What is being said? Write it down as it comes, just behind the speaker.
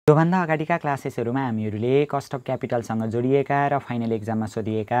योभन्दा अगाडिका क्लासेसहरुमा हामीहरूले cost of क्यापिटलसँग जोडिएका र फाइनल एक्जाममा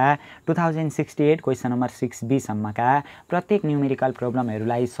सोधिएका 2068 क्वेशन नम्बर 6B सम्मका प्रत्येक न्युमेरिकल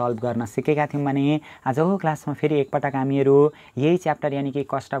प्रब्लमहरुलाई सल्भ गर्न सिकेका थियौं भने आजको क्लासमा फेरि एकपटक हामीहरू यही च्याप्टर यानी कि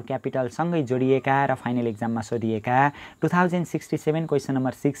कस्ट अफ क्यापिटल सँगै जोडिएका र फाइनल एक्जाममा सोधिएका 2067 क्वेशन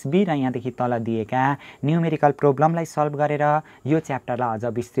नम्बर 6B र यहाँदेखि तल दिएका न्युमेरिकल प्रब्लमलाई सल्भ गरेर यो च्याप्टरलाई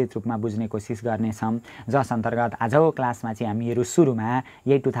अझ विस्तृत रूपमा बुझ्ने कोसिस गर्नेछौं। जस अन्तर्गत आजको क्लासमा चाहिँ हामीहरू सुरुमा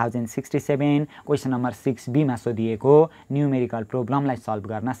यही 2067 क्वेशन नम्बर 6B मा सोधिएको न्युमेरिकल प्रब्लमलाई सल्भ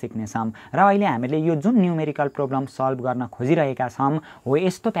गर्न सिक्नेछौं र अहिले हामीले यो जुन न्युमेरिकल प्रब्लम सल्भ गर्न खोजिरहेका छौं हो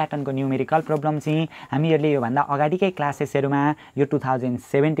यस्तो प्याटर्नको न्युमेरिकल प्रब्लम चाहिँ हामीहरूले यो भन्दा अगाडिकै क्लासेसहरुमा यो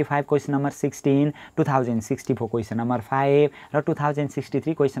 2075 क्वेशन नम्बर 16, 2064 क्वेशन नम्बर 5 र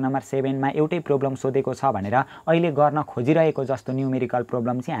 2063 क्वेशन नम्बर 7 मा एउटै प्रब्लम सोधेको छ भनेर अहिले गर्न खोजिरहेको जस्तो न्युमेरिकल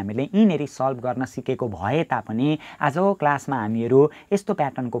प्रब्लम चाहिँ हामीले यिनेरी सल्भ गर्न सिकेको भए तापनि आजको क्लासमा हामीहरू यस्तो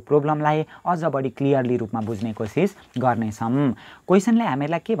प्याटर्नको प्रब्लमलाई अझ बढी क्लियरली रूपमा बुझ्ने कोसिस गर्नेछौं। क्वेशनले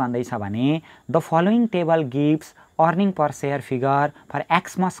हामीलाई के भन्दैछ भने the following table gives earning per share figure for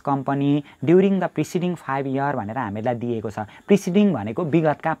Xmas company during the preceding 5 year भनेर हामीलाई दिएको छ। प्रिसिडिङ भनेको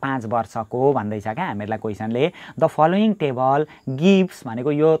विगतका 5 वर्षको भन्दैछ क्या हामीलाई क्वेशनले। द फलोइङ टेबल गिव्स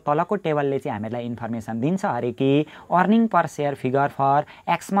भनेको यो तलको टेबलले चाहिँ हामीलाई इन्फर्मेसन दिन्छ अरे कि earning per share figure for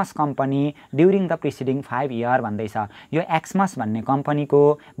Xmas company during the preceding 5 year भन्दैछ। यो एक्समस भन्ने कम्पनीको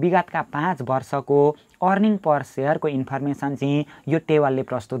विगतका 5 वर्षको अर्निङ पर शेयरको इन्फर्मेसन चाहिँ यो टेबलले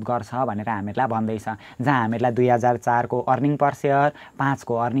प्रस्तुत गर्छ भनेर हामीलाई भन्दैछ। जहाँ हामीलाई 2004 को अर्निङ पर शेयर, 5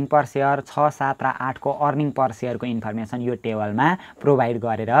 को अर्निङ पर शेयर, 6, 7 र 8 को अर्निङ पर शेयरको इन्फर्मेसन यो टेबलमा प्रोभाइड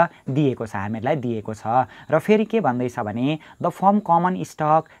गरेर दिएको छ, हामीलाई दिएको छ। र फेरि के भन्दैछ भने the form common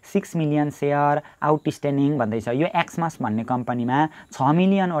stock 6 million share outstanding भन्दैछ। यो एक्समस भन्ने कम्पनीमा 6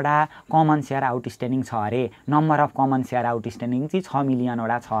 मिलियन वटा कमन शेयर आउटस्ट्यान्डिङ छ अरे। Number of common share outstanding चाहिँ 6 मिलियन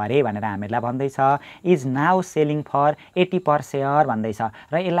वटा छ अरे भनेर हामीलाई भन्दैछ। Is now selling for 80 per share भन्दैछ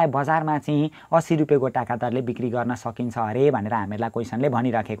र यसलाई बजारमा चाहिँ 80 रुपैयाँ गोटाका दरले बिक्री गर्न सकिन्छ अरे भनेर हामीलाई क्वेशनले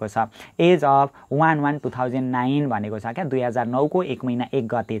भनिराखेको छ। एज अफ 1/1/2009 भनेको छ क्या 2009 को 1 महिना 1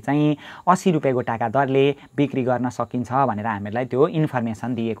 गते चाहिँ 80 रुपैयाँ गोटाका दरले बिक्री गर्न सकिन्छ भनेर हामीलाई त्यो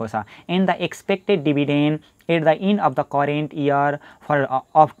इन्फर्मेसन दिएको छ। And the expected dividend at the end of the current year for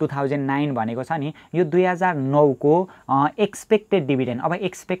of 2009 भनेको छ नि यो 2009 को एक्सपेक्टेड डिभिडेन्ड। अब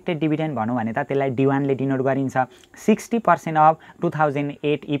एक्सपेक्टेड डिभिडेन्ड भनौँ भने त त्यसलाई D1 ले डिनोट गरिन्छ। 60% अफ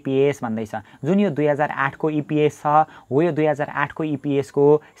 2008 EPS भन्दैछ। जुन यो 2008 को EPS छ हो यो 2008 को EPS को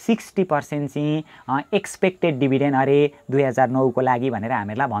 60% चाहिँ एक्सपेक्टेड डिभिडेन्ड अरे 2009 को लागि भनेर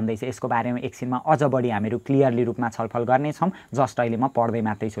हामीलाई भन्दैछ। यसको बारेमा एकछिनमा अझ बढी हामीहरू क्लियरली रूपमा छलफल गर्नेछौँ। जस्ट अहिले म पढ्दै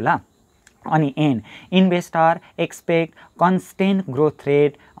मात्रै छु ल। अनि an investor expect constant growth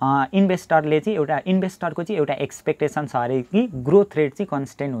rate. इन्भेस्टरले चाहिँ इन्भेस्टरको चाहिँ एउटा एक्सपेक्टेसन छ अरे कि ग्रोथ रेट चाहिँ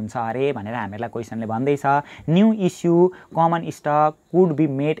कन्स्टेन्ट हुन्छ अरे भनेर हामीलाई क्वेशनले भन्दैछ। New issue common stock could be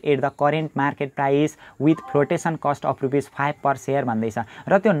made at the current market price with flotation cost of ₹5 per share भन्दैछ।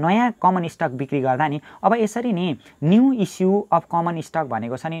 र त्यो नयाँ कमन स्टक बिक्री गर्दा नि अब यसरी नि new issue of common stock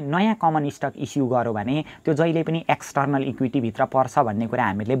भनेको छ नि नयाँ कमन स्टक इस्यु गर्यो भने त्यो जहिले पनि एक्सटर्नल इक्विटी भित्र पर्छ भन्ने कुरा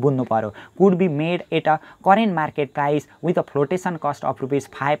हामीले बुझ्नु पर्यो। Could be made at a current market price with a flotation cost of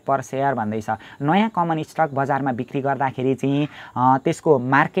 ₹5 per share भन्दैछ। नयाँ कमन स्टक बजारमा बिक्री गर्दाखेरि चाहिँ त्यसको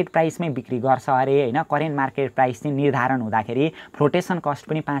मार्केट प्राइसमै बिक्री गर्छ अरे हैन। करेन्ट मार्केट प्राइस चाहिँ निर्धारण हुँदाखेरि फ्लोटेसन कस्ट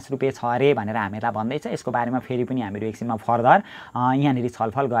पनि ₹5 छ अरे भनेर हामीलाई भन्दैछ। यसको बारेमा फेरि पनि हामीहरू एकछिनमा फर्दर यहाँनेरि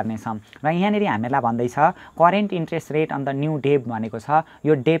छलफल गर्नेछौँ। र यहाँनेरि हामीलाई भन्दैछ current interest rate on the new डेब्ट भनेको छ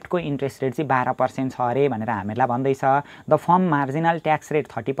यो डेब्टको इन्ट्रेस्ट रेट चाहिँ 12% छ अरे भनेर हामीलाई भन्दैछ। The form marginal tax rate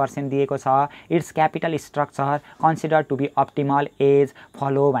 30% दिएको छ। It's capital structure consider to be optimal as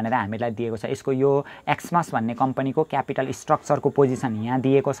follow भनेर हामीलाई दिएको छ। यसको यो एक्समस भन्ने कम्पनीको क्यापिटल स्ट्रक्चरको पोजिसन यहाँ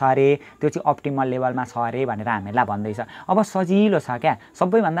दिएको छ अरे त्यो चाहिँ अप्टिमल लेभलमा छ अरे भनेर हामीलाई भन्दैछ। अब सजिलो छ क्या।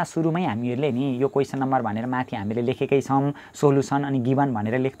 सबैभन्दा सुरुमै हामीहरूले नि यो क्वेशन नम्बर भनेर माथि हामीले लेखेकै छौँ सोलुसन अनि गिभन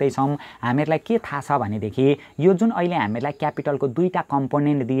भनेर लेख्दै छौँ। हामीहरूलाई के थाहा छ भनेदेखि यो जुन अहिले हामीलाई क्यापिटलको दुईटा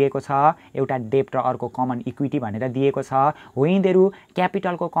कम्पोनेन्ट दिएको छ एउटा डेब्ट र अर्को कमन इक्विटी भनेर दिएको छ हो यिनीहरू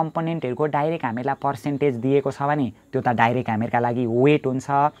क्यापिटलको कम्पोनेन्टहरूको डाइरेक्ट हामीलाई पर्सेन्टेज दिएको छ भने त्यो त डाइरेक्ट हामीहरूका लागि वेट हुन्छ।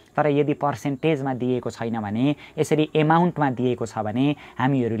 तर यदि पर्सेन्टेजमा दिएको छैन भने यसरी एमाउन्टमा दिएको छ भने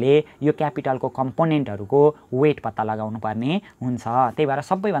हामीहरूले यो क्यापिटलको कम्पोनेन्टहरूको वेट पत्ता लगाउनु पर्ने हुन्छ। त्यही भएर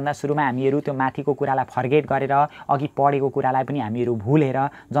सबैभन्दा सुरुमा हामीहरू त्यो माथिको कुरालाई फर्गेट गरेर अघि पढेको कुरालाई पनि हामीहरू भुलेर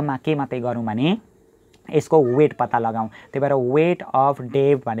जम्मा के मात्रै गरौँ भने यसको वेट पत्ता लगाऊँ। त्यही भएर वेट अफ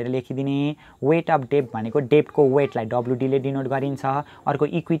डेब्ट भनेर लेखिदिने। वेट अफ डेब्ट भनेको डेब्टको वेटलाई WD ले डिनोट गरिन्छ। अर्को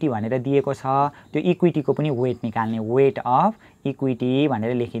इक्विटी भनेर दिएको छ त्यो इक्विटीको पनि वेट निकाल्ने वेट अफ इक्विटी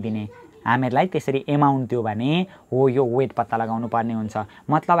भनेर लेखिदिने। हामीलाई त्यसरी एमाउन्ट दियो भने हो यो वेट पत्ता लगाउनु पर्ने हुन्छ।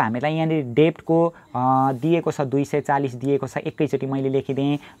 मतलब हामीलाई यहाँनिर डेब्टको दिएको छ 240 दिएको छ, एकैचोटि मैले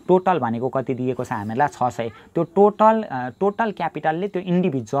लेखिदिएँ। टोटल भनेको कति दिएको छ हामीलाई 600। त्यो टोटल क्यापिटलले त्यो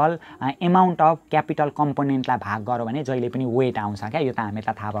इन्डिभिजुअल एमाउन्ट अफ क्यापिटल कम्पोनेन्टलाई भाग गर्यो भने जहिले पनि वेट आउँछ क्या। यो त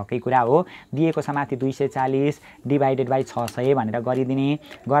हामीलाई थाहा भएकै कुरा हो। दिएको छ माथि 240 डिभाइडेड बाई 600 भनेर गरिदिने,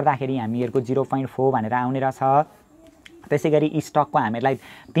 गर्दाखेरि हामीहरूको 0.4 भनेर आउने रहेछ। त्यसै गरी स्टकको हामीलाई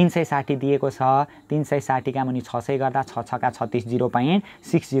 360 दिएको छ, 360 का मुनि 600 गर्दा 6 6 का 36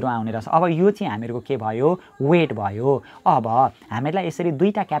 0.60 आउने रहेछ। अब यो चाहिँ हामीहरूको के भयो, वेट भयो। अब हामीलाई यसरी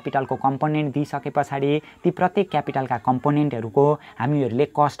दुईटा क्यापिटलको कम्पोनेन्ट दिइसके पछाडि ती प्रत्येक क्यापिटलका कम्पोनेन्टहरूको हामीहरूले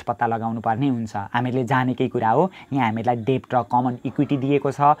कस्ट पत्ता लगाउनु पर्ने हुन्छ। हामीले जानेकै कुरा हो। यहाँ हामीलाई डेब्ट र कमन इक्विटी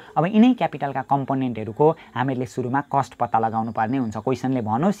दिएको छ। अब यिनै क्यापिटलका कम्पोनेन्टहरूको हामीले सुरुमा कस्ट पत्ता लगाउनु पर्ने हुन्छ। क्वेसनले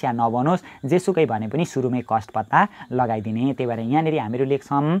भनोस् या नभनोस्, जेसुकै भने पनि सुरुमै कस्ट पत्ता लगाइदिने। त्यही भएर यहाँनिर हामीहरू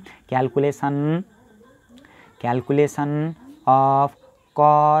लेख्छौँ calculation of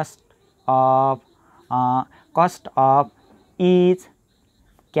cost of each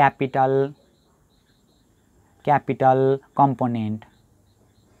capital component.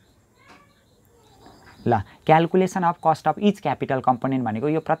 ल calculation of cost of each capital component भनेको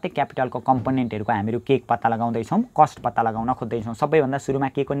यो प्रत्येक क्यापिटलको कम्पोनेन्टहरूको हामीहरू के पत्ता लगाउँदैछौँ, कस्ट पत्ता लगाउन खोज्दैछौँ। सबैभन्दा सुरुमा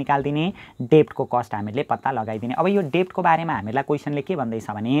के को निकाल्दिने, डेब्टको कस्ट हामीले पत्ता लगाइदिने। अब यो डेब्टको बारेमा हामीलाई क्वेसनले के भन्दैछ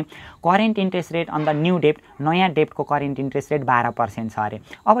भने current interest rate on the new डेब्ट, नयाँ डेब्टको करेन्ट इन्ट्रेस्ट रेट 12% छ अरे।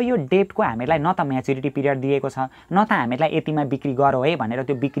 अब यो डेब्टको हामीलाई न त म्याच्युरिटी पिरियड दिएको छ, न त हामीलाई यतिमा बिक्री गरौ है भनेर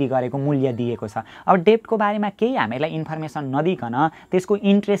त्यो बिक्री गरेको मूल्य दिएको छ। अब डेब्टको बारेमा केही हामीलाई इन्फर्मेसन नदिकन त्यसको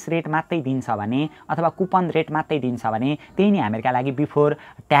इन्ट्रेस्ट रेट मात्रै दिन्छ भने अथवा कुपन रेट मात्रै दिन्छ भने त्यही नै हामीहरूका लागि बिफोर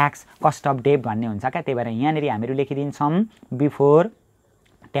ट्याक्स कस्ट अफ डेब्ट भन्ने हुन्छ क्या। त्यही भएर यहाँनिर हामीहरू लेखिदिन्छौँ बिफोर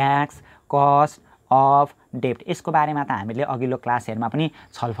ट्याक्स कस्ट अफ डेब्ट। यसको बारेमा त हामीले अघिल्लो क्लासहरुमा पनि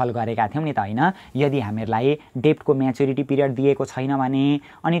छलफल गरेका थियौं नि त हैन। यदि हामीहरूलाई डेब्टको म्याच्युरिटी पिरियड दिएको छैन भने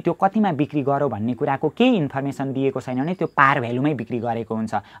अनि त्यो कतिमा बिक्री गर्यो भन्ने कुराको केही इन्फर्मेसन दिएको छैन भने त्यो पार भ्यालुमै बिक्री गरेको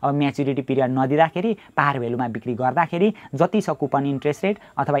हुन्छ। अब म्याच्युरिटी पिरियड नदिँदाखेरि पार भ्यालुमा बिक्री गर्दाखेरि जति छ कुपन इन्ट्रेस्ट रेट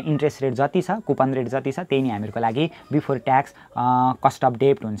अथवा इन्ट्रेस्ट रेट जति छ कुपन रेट जति छ त्यही नै हामीहरुको लागि बिफोर ट्याक्स कस्ट अफ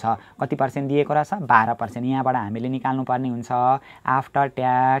डेब्ट हुन्छ। कति पर्सेन्ट दिएको रहेछ 12%। यहाँबाट हामीले निकाल्नु पर्ने हुन्छ आफ्टर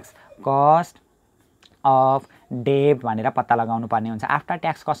ट्याक्स कस्ट अफ डेब्ट भनेर पत्ता लगाउनु पर्ने हुन्छ। आफ्टर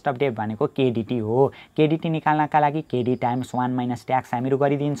ट्याक्स कस्ट अफ डेब्ट भनेको केडीटी हो। केडीटी निकाल्नका लागि KD times 1 minus tax हामीहरु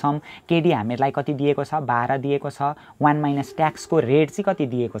गरिदिन्छौं। KD हामीलाई कति दिएको छ 12 दिएको छ। 1 माइनस ट्याक्सको रेट चाहिँ कति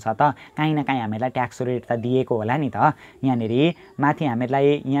दिएको छ त काहीँ न काहीँ हामीलाई ट्याक्सको रेट त दिएको होला नि त। यहाँनेरि माथि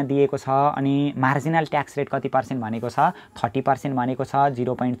हामीलाई यहाँ दिएको छ अनि मार्जिनल ट्याक्स रेट कति पर्सेन्ट भनेको छ 30% भनेको छ।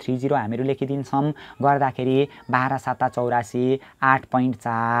 0.30 हामीहरु लेखिदिन्छौं। गर्दाखेरि 12 7 84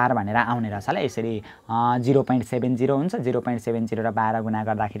 8.4 भनेर आउने रहेछ ल। यसरी 0.70 हुन्छ। 0.70 र 12 गुणा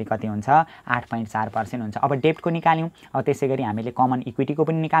गर्दाखेरि कति हुन्छ 8.4% हुन्छ। अब डेब्टको निकाल्यौं। अब त्यसैगरी हामीले कमन इक्विटीको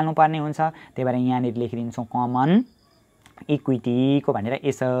पनि निकाल्नु पर्ने हुन्छ। त्यही भएर यहाँनिर लेखिदिन्छौं कमन इक्विटीको भनेर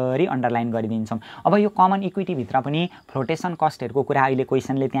यसरी अन्डरलाइन गरिदिन्छौं। अब यो कमन इक्विटी भित्र पनि फ्लोटेसन कस्टहरुको कुरा अहिले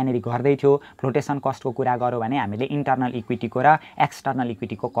क्वेशनले त्यहाँनेरि गर्दै थियो। फ्लोटेसन कस्टको कुरा गर्यो भने हामीले इन्टरनल इक्विटीको र एक्सटर्नल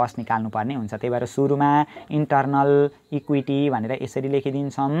इक्विटीको कस्ट निकाल्नु पर्ने हुन्छ। त्यही भएर सुरुमा इन्टरनल इक्विटी भनेर यसरी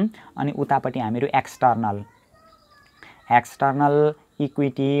लेखिदिन्छौं अनि उतापटि हामीहरु एक्सटर्नल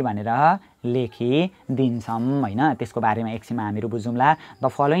इक्विटी भनेर लेखिदिन्छौं हैन। त्यसको बारेमा एकछिनमा हामीहरु बुझौँला। The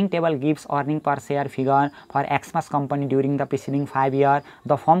following table gives earning per share figure for Xmas company during the preceding 5 year.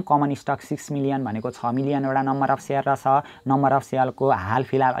 The form common stock 6 million भनेको 6 मिलियन वटा नम्बर अफ शेयर र छ। नम्बर अफ शेयरको हाल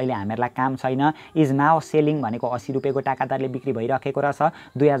फिलहाल अहिले हामीहरुलाई काम छैन। इज नाउ सेलिङ भनेको 80 रुपैयाँको टाका दरले बिक्री भइराखेको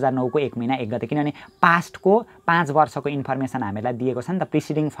रहेछ 2009 को 1 महिना 1 गते। किनभने पास्टको 5 वर्षको इन्फर्मेसन हामीलाई दिएको छ नि त।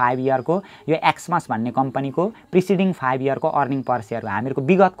 प्रिसिडिङ 5 इयरको यो एक्समस भन्ने कम्पनीको प्रिसिडिङ 5 इयरको अर्निङ पर शेयर हामीहरुको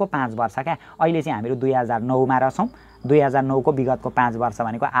विगतको 5 वर्ष क्या। अहिले चाहिँ हामीहरु 2009 मा रहछौं। 2009 को विगतको 5 वर्ष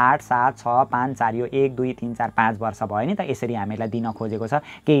भनेको 8 7 6 5 4 यो 1 2 3 4 5 वर्ष भयो नि त। यसरी हामीलाई दिन खोजेको छ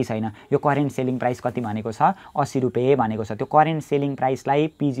केही छैन। यो करेन्ट सेलिङ प्राइस कति भनेको छ 80 रुपैयाँ भनेको छ। त्यो करेन्ट सेलिङ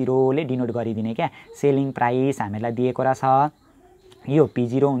प्राइसलाई P0 ले डिनोट गरिदिने क्या। सेलिङ प्राइस हामीलाई दिएको रहेछ यो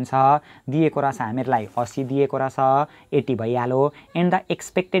P0 हुन्छ। दिएको रहेछ हामीहरुलाई 80 दिएको रहेछ 80 भइहाल्यो। And the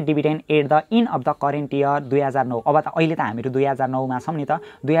expected dividend at the in of the current year 2009। अब त अहिले त हामीहरु 2009 मा छौं नि त।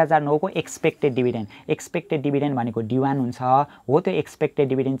 2009 को एक्सपेक्टेड डिभिडेन्ड भनेको D1 हुन्छ। हो त्यो एक्सपेक्टेड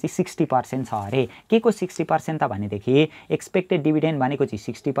डिभिडेन्ड चाहिँ 60% छ अरे। के को 60% त भनेदेखि एक्सपेक्टेड डिभिडेन्ड भनेको चाहिँ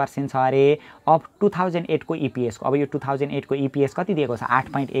 60% छ अरे अफ 2008 को EPS को। अब यो 2008 को EPS कति दिएको छ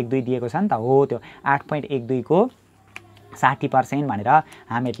 8.12 दिएको छ नि त। हो त्यो 8.12 को 60% भनेर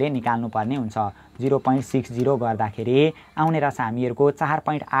हामीहरूले निकाल्नुपर्ने हुन्छ 0.60 गर्दाखेरि आउने रहेछ हामीहरूको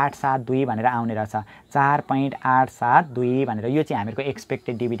 4.872 भनेर आउने रहेछ 4.872 भनेर यो चाहिँ हामीहरूको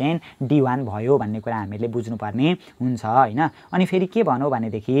एक्सपेक्टेड डिभिडेन्ड D1 भयो भन्ने कुरा हामीले बुझ्नुपर्ने हुन्छ हैन अनि फेरि के भनौं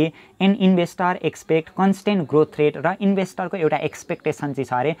भनेदेखि an investor expect constant growth rate र इन्भेस्टरको एउटा एक्सपेक्टेसन चाहिँ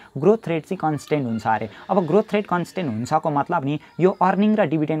छ अरे ग्रोथ रेट चाहिँ कन्स्टेन्ट हुन्छ अरे अब ग्रोथ रेट कन्स्टेन्ट हुन्छको मतलब नि यो अर्निङ र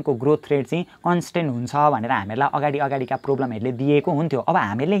डिभिडेन्डको ग्रोथ रेट चाहिँ कन्स्टेन्ट हुन्छ भनेर हामीलाई अगाडिका प्रोब्लमहरुले दिएको हुन्थ्यो अब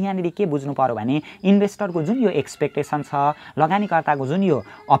हामीले यहाँनिर के बुझ्नु पर्यो भने इन्भेस्टरको जुन यो एक्सपेक्टेसन छ लगानीकर्ताको जुन यो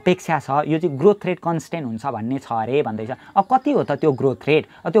अपेक्षा छ यो चाहिँ ग्रोथ रेट कन्स्टेन्ट हुन्छ भन्ने छ अरे भन्दैछ अब कति हो त त्यो ग्रोथ रेट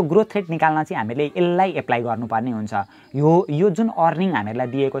त्यो ग्रोथ रेट निकाल्न चाहिँ हामीले यसलाई एप्लाई गर्नुपर्ने हुन्छ यो जुन अर्निङ हामीलाई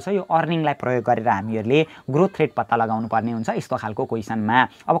दिएको छ यो अर्निङलाई प्रयोग गरेर हामीहरूले ग्रोथ रेट पत्ता लगाउनु पर्ने हुन्छ यस्तो खालको क्वेशनमा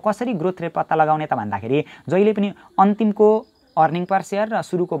अब कसरी ग्रोथ रेट पत्ता लगाउने त भन्दाखेरि जहिले पनि अन्तिमको अर्निङ पर शेयर र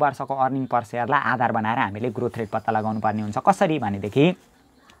सुरुको वर्षको अर्निङ पर शेयरलाई आधार बनाएर हामीले ग्रोथ रेट पत्ता लगाउनु पर्ने हुन्छ कसरी भनेदेखि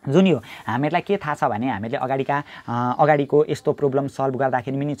जुन यो हामीलाई के थाहा छ भने हामीले अगाडिको यस्तो प्रोब्लम सल्भ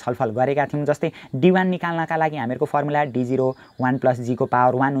गर्दाखेरि पनि छलफल गरेका थियौं जस्तै D1 निकाल्नका लागि हामीहरूको फर्मुला D0 1 + g को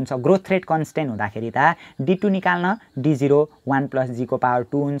पावर 1 हुन्छ ग्रोथ रेट कन्स्टेन्ट हुँदाखेरि त D2 निकाल्न D0 1 + g को पावर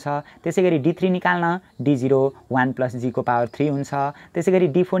 2 हुन्छ त्यसैगरी D3 निकाल्न D0 1 + g को पावर 3 हुन्छ त्यसैगरी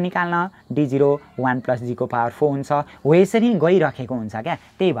D4 निकाल्न D0 1 + g को पावर 4 हुन्छ हो यसरी गइराखेको हुन्छ क्या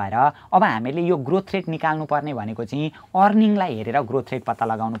त्यही भएर अब हामीले यो ग्रोथ रेट निकाल्नु पर्ने भनेको चाहिँ अर्निङलाई हेरेर ग्रोथ रेट पत्ता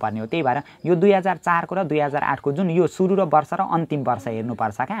लगाउनु पर्ने हो त्यही भएर यो 2004 को र 2008 को जुन यो सुरु र वर्ष र अन्तिम वर्ष हेर्नु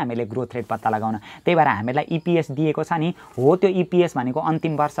पर्छ के हामीले ग्रोथ रेट पत्ता लगाउन त्यही भएर हामीलाई ईपीएस दिएको छ नि हो त्यो ईपीएस भनेको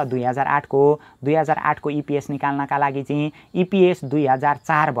अन्तिम वर्ष 2008 को ईपीएस निकाल्नका लागि चाहिँ ईपीएस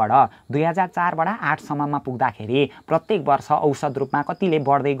 2004 बाट 8 सम्ममा पुग्दाखेरि प्रत्येक वर्ष औसत रूपमा कतिले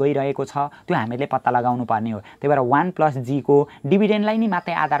बढ्दै गइरहेको छ त्यो हामीले पत्ता लगाउनु पर्ने हो त्यही भएर 1 + g को डिभिडेन्डलाई नि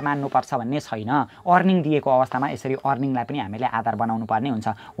मात्रै आधार मान्नु पर्छ भन्ने छैन अर्निङ दिएको अवस्थामा यसरी अर्निङलाई पनि हामीले आधार बनाउनु पर्ने हुन्छ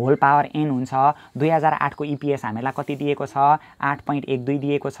होल पावर n हुन्छ 2008 को ईपीएस हामीलाई कति दिएको छ 8.12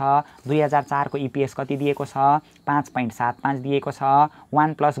 दिएको छ 2004 को ईपीएस कति दिएको छ 5.75 दिएको छ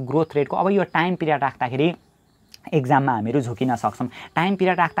 1 प्लस ग्रोथ रेटको अब यो टाइम पिरियड राख्दाखेरि एक्जाममा हामीहरू झुकिन सक्छौं टाइम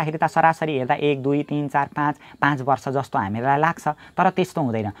पिरियड राख्दाखेरि त सरासरी हेर्दा 1 2 3 4 5 वर्ष जस्तो हामीलाई लाग्छ तर त्यस्तो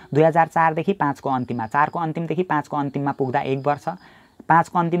हुँदैन 2004 देखि 5 को अन्तिममा 4 को अन्तिमदेखि 5 को अन्तिममा पुग्दा 1 वर्ष 5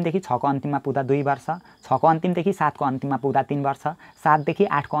 को अन्तिमदेखि 6 को अन्तिममा पुग्दा 2 वर्ष 6 को अन्तिमदेखि 7 को अन्तिममा पुग्दा 3 वर्ष 7 देखि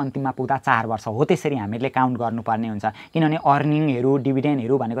 8 को अन्तिममा पुग्दा 4 वर्ष हो त्यसरी हामीले काउन्ट गर्नुपर्ने हुन्छ किनभने अर्निङहरु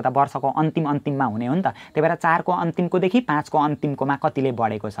डिभिडेन्डहरु भनेको त वर्षको अन्तिममा हुने हो नि त त्यही भएर 4 को अन्तिमको देखि 5 को अन्तिमकोमा कतिले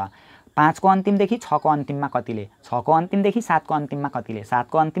बढेको छ 5 को अन्तिमदेखि 6 को अन्तिममा कतिले 6 को अन्तिमदेखि 7 को अन्तिममा कतिले 7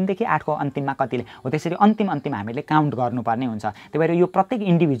 को अन्तिमदेखि 8 को अन्तिममा कतिले हो त्यसरी अन्तिम हामीले काउन्ट गर्नुपर्ने हुन्छ त्यही भएर यो प्रत्येक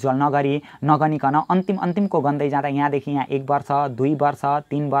इन्डिभिजुअल नगनिकन अन्तिमको गन्दै जाँदा यहाँदेखि यहाँ 1 वर्ष 2 वर्ष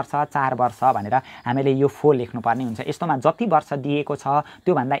 3 वर्ष 4 वर्ष भनेर हामीले यो 4 लेख्नुपर्ने हुन्छ यस्तोमा जति वर्ष दिएको छ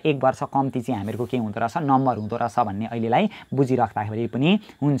त्यो भन्दा 1 वर्ष कम्ती चाहिँ हामीहरुको के हुँदो रहेछ नम्बर हुँदो रहेछ भन्ने अहिलेलाई बुझिराख्दाखेरि पनि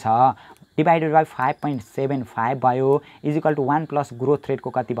हुन्छ divided by 5.75 भयो इक्वल टु 1 प्लस ग्रोथ रेटको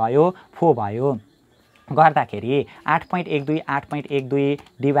कति भयो 4 भयो गर्दाखेरि 8.12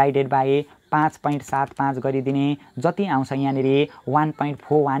 डिवाइडेड बाइ 5.75 गरिदिने जति आउँछ यहाँनिर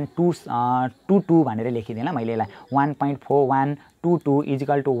 1.4122 भनेर लेखिदिएँ ल मैले यसलाई 1.4122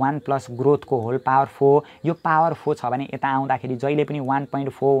 इक्वल टु 1 प्लस ग्रोथ को होल पावर 4 यो पावर 4 छ भने यता आउँदाखेरि जहिले पनि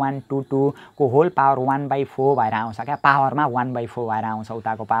 1.4122 को होल पावर 1/4 भएर आउँछ क्या पावरमा 1/4 भएर आउँछ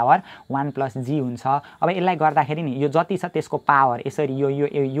उताको पावर 1 प्लस g हुन्छ अब यसलाई गर्दाखेरि नि यो जति छ त्यसको पावर यसरी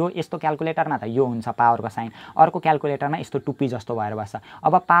यो यस्तो क्याल्कुलेटरमा त यो हुन्छ पावरको साइन अर्को क्याल्कुलेटरमा यस्तो टुप्पी जस्तो भएर बस्छ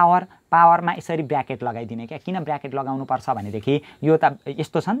अब पावरमा यसरी ब्र्याकेट लगाइदिने क्या किन ब्र्याकेट लगाउनु पर्छ भनेदेखि यो त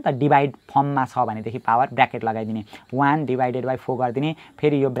यस्तो छ नि त डिवाइड फर्ममा छ भनेदेखि पावर ब्र्याकेट लगाइदिने 1 डिवाइडेड बाइ 4 गर्दिने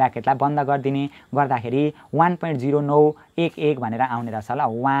फेरि यो ब्र्याकेटलाई बन्द गर्दिने गर्दाखेरि 1.0911 भनेर आउने रहेछ ल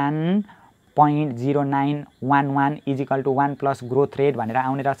 1.0911 equal to 1 plus growth rate भनेर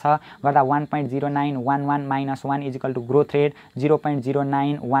आउने रहेछ गर्दा 1.0911 minus 1 equal to growth rate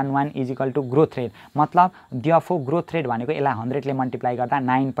 0.0911 equal to growth rate मतलब देयरफोर ग्रोथ रेट भनेको यसलाई 100 ले मल्टिप्लाई गर्दा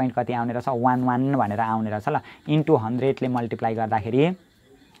 9 point कति आउने रहेछ 11 भनेर आउने रहेछ ल इन्टु 100 ले मल्टिप्लाई गर्दाखेरि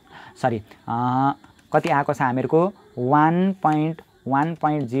सरी कति आएको छ हामीहरुको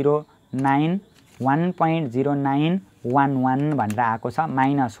 1.0911 भनेर आएको छ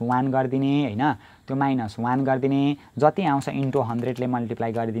 -1 गरिदिने हैन त्यो -1 गरिदिने जति आउँछ इन्टु 100 ले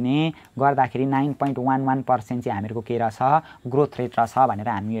मल्टिप्लाई गरिदिने गर्दाखेरि 9.11% चाहिँ हामीहरुको के रहेछ ग्रोथ रेट रहेछ भनेर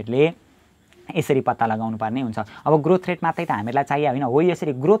हामीहरुले यसरी पत्ता लगाउनु पर्ने हुन्छ। अब ग्रोथ रेट मात्रै त हामीलाई चाहियो होइन, हो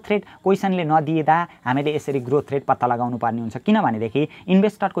यसरी ग्रोथ रेट क्वेसनले नदिँदा हामीले यसरी ग्रोथ रेट पत्ता लगाउनु पर्ने हुन्छ। किनभनेदेखि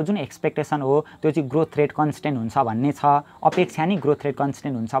इन्भेस्टरको जुन एक्सपेक्टेसन हो त्यो चाहिँ ग्रोथ रेट कन्स्टेन्ट हुन्छ भन्ने छ, अपेक्षा नि ग्रोथ रेट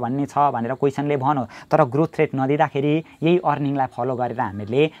कन्स्टेन्ट हुन्छ भन्ने छ भनेर क्वेसनले भन्यो, तर ग्रोथ रेट नदिँदाखेरि यही अर्निङलाई फलो गरेर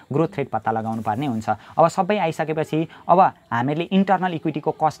हामीले ग्रोथ रेट पत्ता लगाउनु पर्ने हुन्छ। अब सबै आइसकेपछि अब हामीले इन्टरनल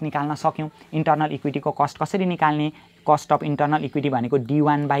इक्विटीको कस्ट निकाल्न सक्यौँ। इन्टरनल इक्विटीको कस्ट कसरी निकाल्ने? कस्ट अफ इन्टरनल इक्विटी भनेको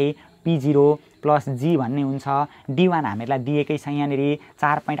D1/P0 प्लस जी भन्ने हुन्छ। D1 हामीलाई दिएकै छ यहाँनिर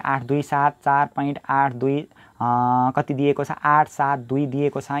 4.827, 4.82 कति दिएको छ 872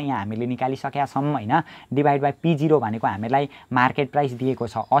 दिएको छ, यहाँ हामीले निकालिसकेका छौँ होइन। डिभाइड बाई P0 भनेको हामीलाई मार्केट प्राइस दिएको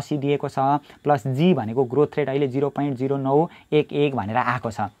छ 80 दिएको छ, प्लस जी भनेको ग्रोथ रेट अहिले 0.0911 भनेर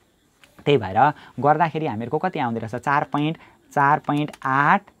आएको छ। त्यही भएर गर्दाखेरि हामीहरूको कति आउँदो रहेछ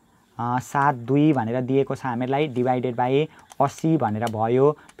 4.872 भनेर दिएको छ हामीलाई, डिभाइडेड बाई 80 भनेर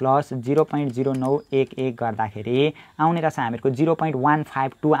भयो, प्लस 0.0911 गर्दाखेरि आउने रहेछ हामीहरूको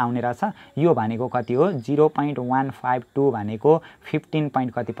 0.152 आउने रहेछ। यो भनेको कति हो 0.152 भनेको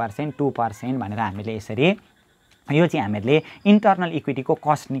 15.2% भनेर हामीले यसरी यो चाहिँ हामीले इन्टरनल इक्विटीको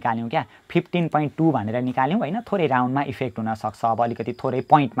कस्ट निकाल्यौँ क्या, 15.2 भनेर निकाल्यौँ होइन। थोरै राउन्डमा इफेक्ट हुनसक्छ, अब अलिकति थोरै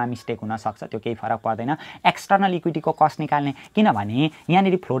पोइन्टमा मिस्टेक हुनसक्छ, त्यो केही फरक पर्दैन। एक्सटर्नल इक्विटीको कस्ट निकाल्ने, किनभने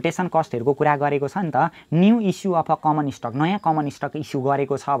यहाँनिर फ्लोटेसन कस्टहरूको कुरा गरेको छ नि त। New issue of a common stock, नयाँ कमन स्टक इस्यु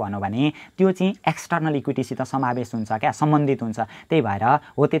गरेको छ भनौँ भने त्यो चाहिँ एक्सटर्नल इक्विटीसित समावेश हुन्छ क्या, सम्बन्धित हुन्छ। त्यही भएर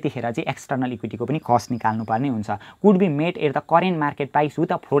हो त्यतिखेर चाहिँ एक्सटर्नल इक्विटीको पनि कस्ट निकाल्नुपर्ने हुन्छ। Could be made at the current market price with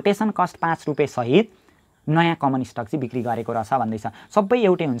the flotation cost 5 रुपियाँ सहित नयाँ कमन स्टक चाहिँ बिक्री गरेको रहेछ भन्दैछ। सबै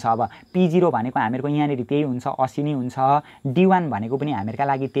एउटै हुन्छ। अब P0 भनेको हामीहरूको यहाँनिर त्यही हुन्छ 80 नै हुन्छ, D1 भनेको पनि हामीहरूका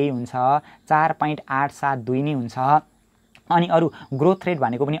लागि त्यही हुन्छ 4.872 नै हुन्छ, अनि अरू ग्रोथ रेट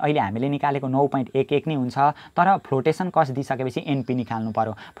भनेको पनि अहिले हामीले निकालेको 9.11 नै हुन्छ। तर फ्लोटेसन कस्ट दिइसकेपछि एनपी निकाल्नु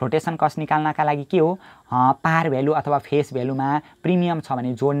पर्यो। फ्लोटेसन कस्ट निकाल्नका लागि के हो पार भ्यालु अथवा फेस भ्यालुमा प्रिमियम छ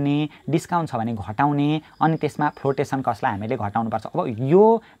भने जोड्ने, डिस्काउन्ट छ भने घटाउने, अनि त्यसमा फ्लोटेसन कस्टलाई हामीले घटाउनुपर्छ। अब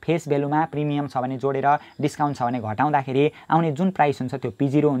यो फेस भ्यालुमा प्रिमियम छ भने जोडेर डिस्काउन्ट छ भने घटाउँदाखेरि आउने जुन प्राइस हुन्छ त्यो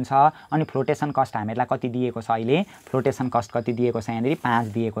P0 हुन्छ। अनि फ्लोटेसन कस्ट हामीलाई कति दिएको छ अहिले, फ्लोटेसन कस्ट कति दिएको छ यहाँनिर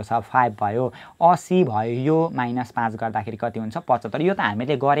 5 दिएको छ, 5 भयो, 80 भयो, यो माइनस 5 गर्दाखेरि कति हुन्छ 75। यो त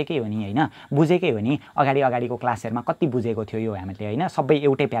हामीले गरेकै हो नि होइन, बुझेकै हो नि, अगाडिको क्लासहरुमा कति बुझेको थियो यो हामीले होइन। सबै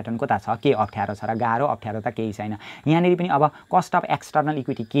एउटै प्याटर्नको त छ, के अप्ठ्यारो छ र गाह्रो अप्ठ्यारो त केही छैन। यहाँनिर पनि अब कस्ट अफ एक्सटर्नल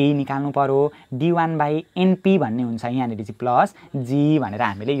इक्विटी केही निकाल्नु पर्यो, D1/NP भन्ने हुन्छ यहाँनिर चाहिँ प्लस जी भनेर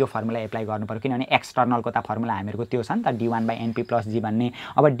हामीले यो फर्मुला एप्लाई गर्नु पर्यो, किनभने एक्सटर्नलको त फर्मुला हामीहरूको त्यो छ नि त D1/NP प्लस जी भन्ने।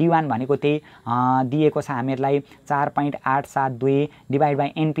 अब D1 भनेको त्यही दिएको छ हामीहरूलाई 4.872 डिभाइड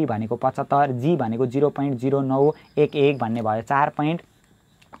बाई NP भनेको 75, जी भनेको 0.0911 भन्ने भयो, 4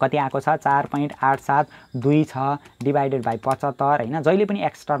 कति आएको छ 4.872 छ डिभाइडेड बाई 75 होइन। जहिले पनि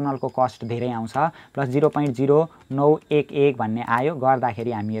एक्सटर्नलको कस्ट धेरै आउँछ, प्लस 0.0911 भन्ने आयो,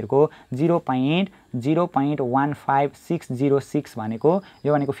 गर्दाखेरि हामीहरूको 0.15606 भनेको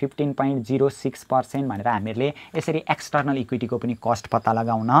यो भनेको 15.06% भनेर हामीहरूले यसरी एक्सटर्नल इक्विटीको पनि कस्ट पत्ता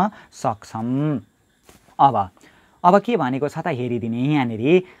लगाउन सक्छौँ। अब के भनेको छ त हेरिदिने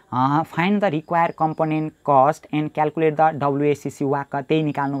यहाँनिर find the require component cost and calculate the WACC वाक्क त्यही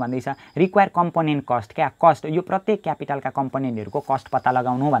निकाल्नु भन्दैछ। रिक्वायर कम्पोनेन्ट कस्ट क्या, कस्ट यो प्रत्येक क्यापिटलका कम्पोनेन्टहरूको कस्ट पत्ता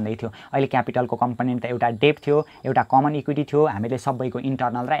लगाउनु भन्दै थियो। अहिले क्यापिटलको कम्पोनेन्ट त एउटा डेट थियो, एउटा कमन इक्विटी थियो, हामीले सबैको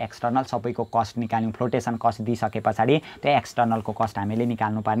इन्टरनल र एक्सटर्नल सबैको कस्ट निकाल्यौँ। फ्लोटेसन कस्ट दिइसके पछाडि त्यो एक्सटर्नलको कस्ट हामीले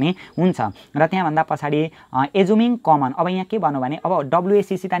निकाल्नुपर्ने हुन्छ। र त्यहाँभन्दा पछाडि एजुमिङ कमन, अब यहाँ के भन्नु भने अब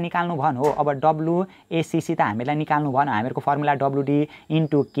WACC त निकाल्नु भन हो, अब WACC त हामीलाई निकाल्नु भन, हामीहरूको formula WD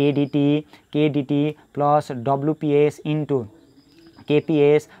into KDT plus WPS into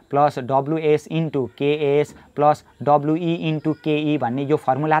KPS plus WS into KS plus WE into KE भन्ने यो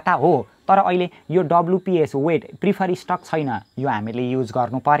फर्मुला त हो। तर अहिले यो WPS वेट प्रिफर स्टक छैन, यो हामीले युज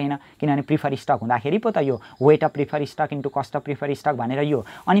गर्नु परेन, किनभने प्रिफर स्टक हुँदाखेरि पो त यो weight of prefer stock into cost of prefer stock भनेर यो।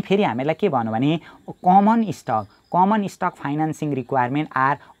 अनि फेरि हामीलाई के भन्नु भने common stock financing requirement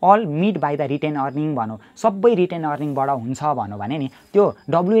are all meet by the retain earning भनौँ, सबै रिटेन अर्निङबाट हुन्छ भनौँ भने नि त्यो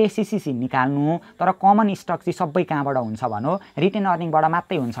WACC निकाल्नु, तर कमन स्टक चाहिँ सबै कहाँबाट हुन्छ भनौँ रिटेन अर्निङबाट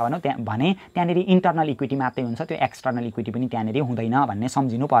मात्रै हुन्छ भनौँ, त्यहाँनिर इन्टरनल इक्विटी मात्रै हुन्छ, त्यो एक्सटर्नल इक्विटी पनि त्यहाँनिर हुँदैन भन्ने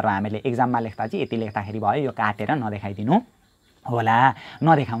सम्झिनु पर्यो हामीले। एक्जाममा लेख्दा चाहिँ यति लेख्दाखेरि भयो, यो काटेर नदेखाइदिनु। होला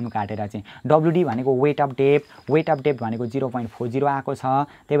नदेखाउनु काटेर चाहिँ। WD भनेको वेट अफ डेप्थ भनेको 0.40 आएको छ,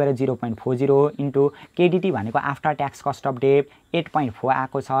 त्यही भएर 0.40 इन्टु KDT भनेको after tax cost of depth 8.4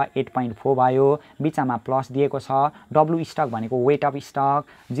 आएको छ, 8.4 भयो, बिचमा प्लस दिएको छ। W स्टक भनेको वेट अफ स्टक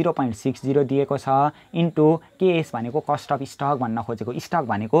 0.60 दिएको छ, इन्टु KS भनेको कस्ट अफ स्टक भन्न खोजेको। स्टक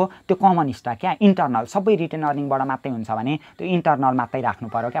भनेको त्यो कमन स्टक क्या, इन्टरनल, सबै रिटेन अर्निङबाट मात्रै हुन्छ भने त्यो इन्टरनल मात्रै राख्नु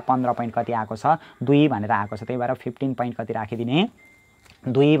पर्यो क्या। 15 पोइन्ट कति आएको छ, 2 भनेर आएको छ, त्यही भएर 15 पोइन्ट कति राखिदिने,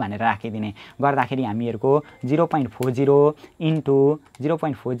 2 भनेर राखिदिने। गर्दाखेरि हामीहरूको 0.40 इन्टु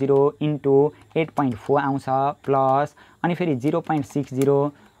 8.4 आउँछ प्लस अनि फेरि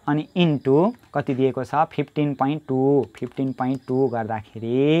 0.60 अनि इन्टु कति दिएको छ 15.2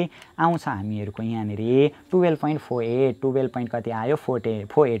 गर्दाखेरि आउँछ हामीहरूको यहाँनिर 12.48 12 पोइन्ट कति आयो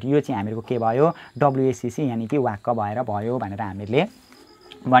 48। यो चाहिँ हामीहरूको के भयो WACC यानि कि वाक्क भएर भयो भनेर हामीले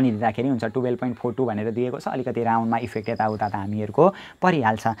भनिदिँदाखेरि हुन्छ। 12.42 भनेर दिएको छ, अलिकति राउन्डमा इफेक्ट यताउता त हामीहरूको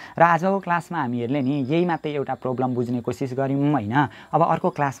परिहाल्छ। र आजको क्लासमा हामीहरूले नि यही मात्रै एउटा प्रब्लम बुझ्ने कोसिस गऱ्यौँ होइन। अब अर्को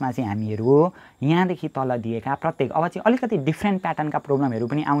क्लासमा चाहिँ हामीहरू यहाँदेखि तल दिएका प्रत्येक अब चाहिँ अलिकति डिफ्रेन्ट प्याटर्नका प्रब्लमहरू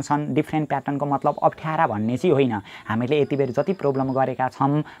पनि आउँछन्। डिफ्रेन्ट प्याटर्नको मतलब अप्ठ्यारा भन्ने चाहिँ होइन, हामीले यति बेर जति प्रब्लम गरेका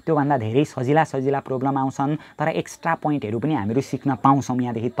छौँ त्योभन्दा धेरै सजिला प्रब्लम आउँछन्, तर एक्स्ट्रा पोइन्टहरू पनि हामीहरू सिक्न पाउँछौँ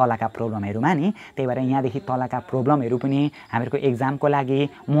यहाँदेखि तलका प्रब्लमहरूमा नि। त्यही भएर यहाँदेखि तलका प्रब्लमहरू पनि हामीहरूको एक्जामको लागि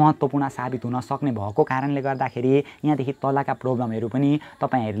महत्त्वपूर्ण साबित हुन सक्ने भएको कारणले गर्दाखेरि यहाँदेखि तलका प्रब्लमहरू पनि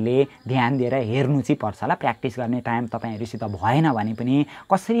तपाईहरूले ध्यान दिएर हेर्नु चाहिँ पर्छ होला। प्र्याक्टिस गर्ने टाइम तपाईहरूसित भएन भने पनि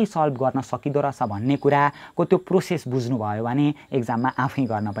कसरी सल्भ गर्न सकिँदो रहेछ भन्ने कुराको त्यो प्रोसेस बुझ्नुभयो भने एक्जाममा आफै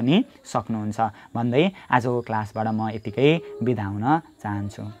गर्न पनि सक्नुहुन्छ भन्दै आजको क्लासबाट म यतिकै बिदा हुन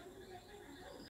चाहन्छु।